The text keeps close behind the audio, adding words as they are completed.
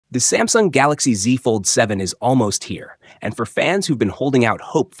The Samsung Galaxy Z Fold 7 is almost here, and for fans who've been holding out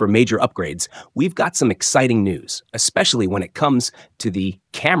hope for major upgrades, we've got some exciting news, especially when it comes to the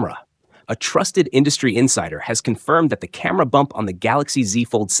camera. A trusted industry insider has confirmed that the camera bump on the Galaxy Z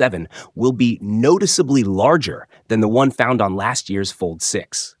Fold 7 will be noticeably larger than the one found on last year's Fold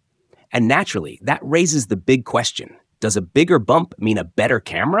 6. And naturally, that raises the big question: does a bigger bump mean a better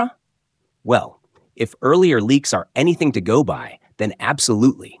camera? Well, if earlier leaks are anything to go by, then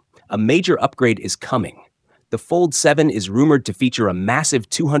absolutely. A major upgrade is coming. The Fold 7 is rumored to feature a massive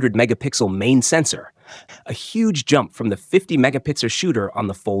 200-megapixel main sensor, a huge jump from the 50-megapixel shooter on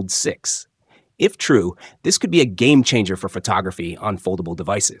the Fold 6. If true, this could be a game-changer for photography on foldable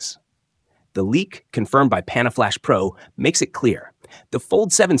devices. The leak, confirmed by PanaFlash Pro, makes it clear. The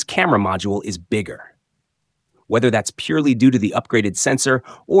Fold 7's camera module is bigger. Whether that's purely due to the upgraded sensor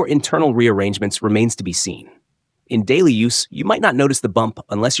or internal rearrangements remains to be seen. In daily use, you might not notice the bump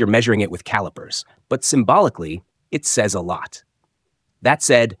unless you're measuring it with calipers, but symbolically, it says a lot. That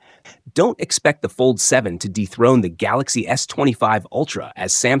said, don't expect the Fold 7 to dethrone the Galaxy S25 Ultra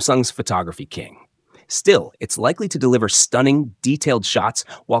as Samsung's photography king. Still, it's likely to deliver stunning, detailed shots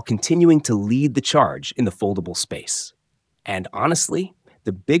while continuing to lead the charge in the foldable space. And honestly,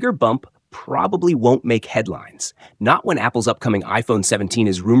 the bigger bump probably won't make headlines, not when Apple's upcoming iPhone 17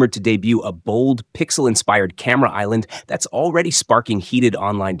 is rumored to debut a bold, pixel-inspired camera island that's already sparking heated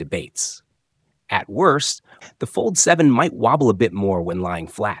online debates. At worst, the Fold 7 might wobble a bit more when lying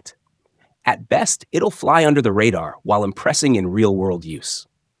flat. At best, it'll fly under the radar while impressing in real-world use.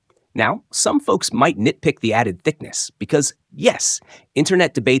 Now, some folks might nitpick the added thickness because, yes,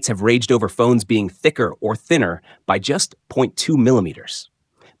 internet debates have raged over phones being thicker or thinner by just 0.2 millimeters.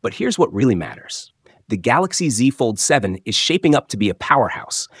 But here's what really matters. The Galaxy Z Fold 7 is shaping up to be a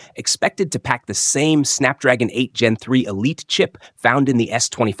powerhouse, expected to pack the same Snapdragon 8 Gen 3 Elite chip found in the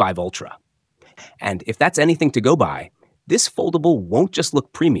S25 Ultra. And if that's anything to go by, this foldable won't just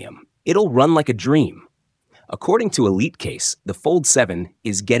look premium, it'll run like a dream. According to Elite Case, the Fold 7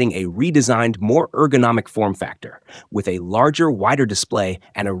 is getting a redesigned, more ergonomic form factor, with a larger, wider display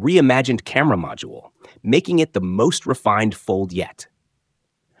and a reimagined camera module, making it the most refined Fold yet.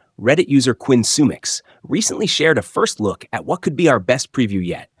 Reddit user Quinn Sumix recently shared a first look at what could be our best preview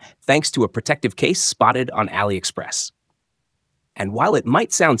yet, thanks to a protective case spotted on AliExpress. And while it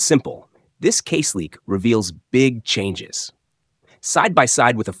might sound simple, this case leak reveals big changes. Side by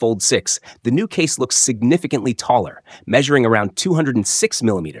side with the Fold 6, the new case looks significantly taller, measuring around 206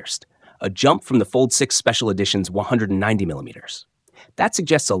 millimeters, a jump from the Fold 6 Special Edition's 190 millimeters. That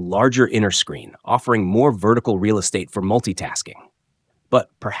suggests a larger inner screen, offering more vertical real estate for multitasking. But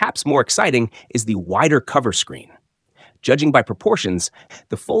perhaps more exciting is the wider cover screen. Judging by proportions,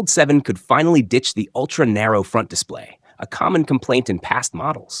 the Fold 7 could finally ditch the ultra-narrow front display, a common complaint in past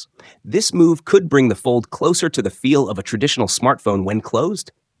models. This move could bring the Fold closer to the feel of a traditional smartphone when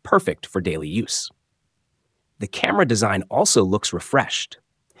closed, perfect for daily use. The camera design also looks refreshed.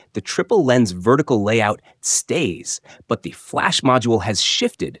 The triple lens vertical layout stays, but the flash module has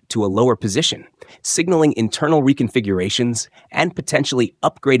shifted to a lower position, signaling internal reconfigurations and potentially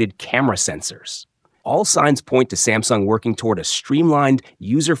upgraded camera sensors. All signs point to Samsung working toward a streamlined,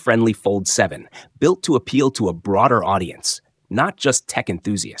 user-friendly Fold 7, built to appeal to a broader audience, not just tech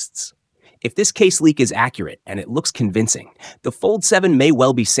enthusiasts. If this case leak is accurate and it looks convincing, the Fold 7 may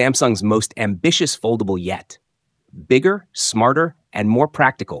well be Samsung's most ambitious foldable yet. Bigger, smarter, and more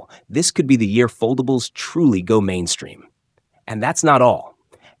practical, this could be the year foldables truly go mainstream. And that's not all.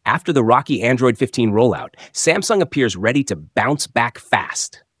 After the rocky Android 15 rollout, Samsung appears ready to bounce back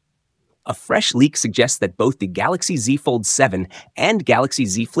fast. A fresh leak suggests that both the Galaxy Z Fold 7 and Galaxy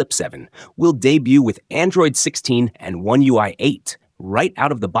Z Flip 7 will debut with Android 16 and One UI 8 right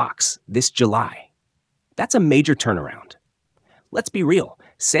out of the box this July. That's a major turnaround. Let's be real,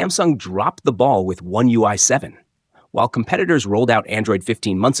 Samsung dropped the ball with One UI 7. While competitors rolled out Android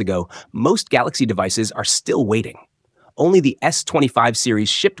 15 months ago, most Galaxy devices are still waiting. Only the S25 series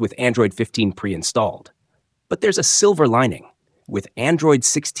shipped with Android 15 pre-installed. But there's a silver lining. With Android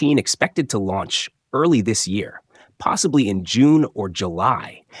 16 expected to launch early this year, possibly in June or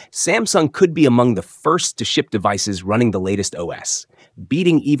July, Samsung could be among the first to ship devices running the latest OS,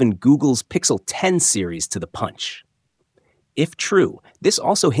 beating even Google's Pixel 10 series to the punch. If true, this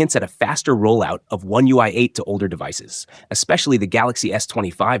also hints at a faster rollout of One UI 8 to older devices, especially the Galaxy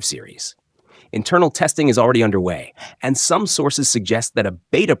S25 series. Internal testing is already underway, and some sources suggest that a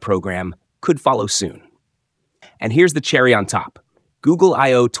beta program could follow soon. And here's the cherry on top. Google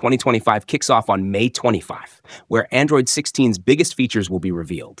I/O 2025 kicks off on May 25, where Android 16's biggest features will be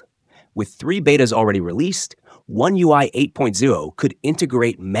revealed. With 3 betas already released, One UI 8.0 could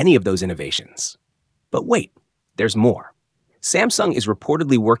integrate many of those innovations. But wait, there's more. Samsung is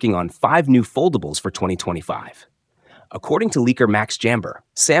reportedly working on 5 new foldables for 2025. According to leaker Max Jamber,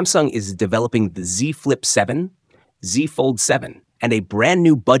 Samsung is developing the Z Flip 7, Z Fold 7, and a brand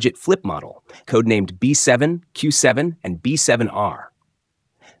new budget flip model, codenamed B7, Q7, and B7R.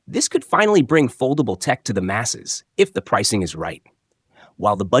 This could finally bring foldable tech to the masses, if the pricing is right.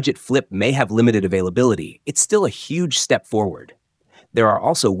 While the budget flip may have limited availability, it's still a huge step forward. There are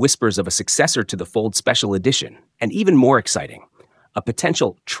also whispers of a successor to the Fold Special Edition, and even more exciting, a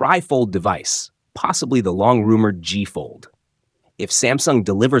potential tri-fold device, possibly the long-rumored G Fold. If Samsung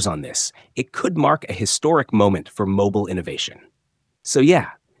delivers on this, it could mark a historic moment for mobile innovation. So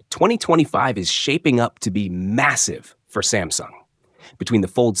yeah, 2025 is shaping up to be massive for Samsung. Between the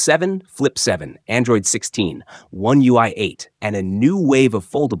Fold 7, Flip 7, Android 16, One UI 8, and a new wave of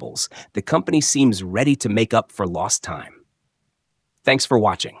foldables, the company seems ready to make up for lost time. Thanks for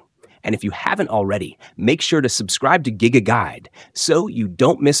watching. And if you haven't already, make sure to subscribe to Giga Guide so you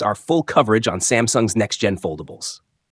don't miss our full coverage on Samsung's next-gen foldables.